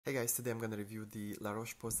Hey guys, today I'm gonna review the La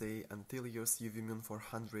Roche-Posay Anthelios UVMUNE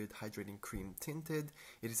 400 Hydrating Cream Tinted.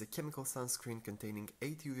 It is a chemical sunscreen containing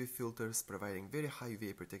 8 UV filters providing very high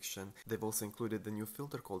UVA protection. They've also included the new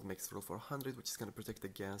filter called Maxfill 400, which is gonna protect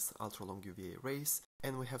against ultra-long UVA rays.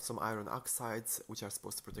 And we have some iron oxides, which are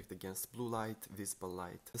supposed to protect against blue light, visible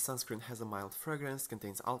light. The sunscreen has a mild fragrance,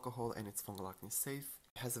 contains alcohol, and it's fungal acne safe.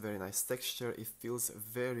 It has a very nice texture. It feels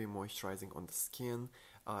very moisturizing on the skin.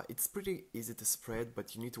 It's pretty easy to spread,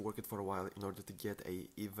 but you need to work it for a while in order to get a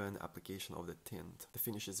even application of the tint. The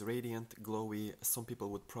finish is radiant, glowy. Some people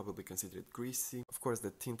would probably consider it greasy. Of course,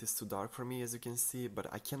 the tint is too dark for me, as you can see, but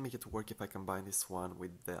I can make it work if I combine this one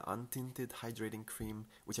with the untinted hydrating cream,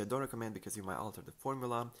 which I don't recommend because you might alter the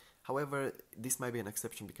formula. However, this might be an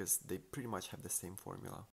exception because they pretty much have the same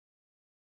formula.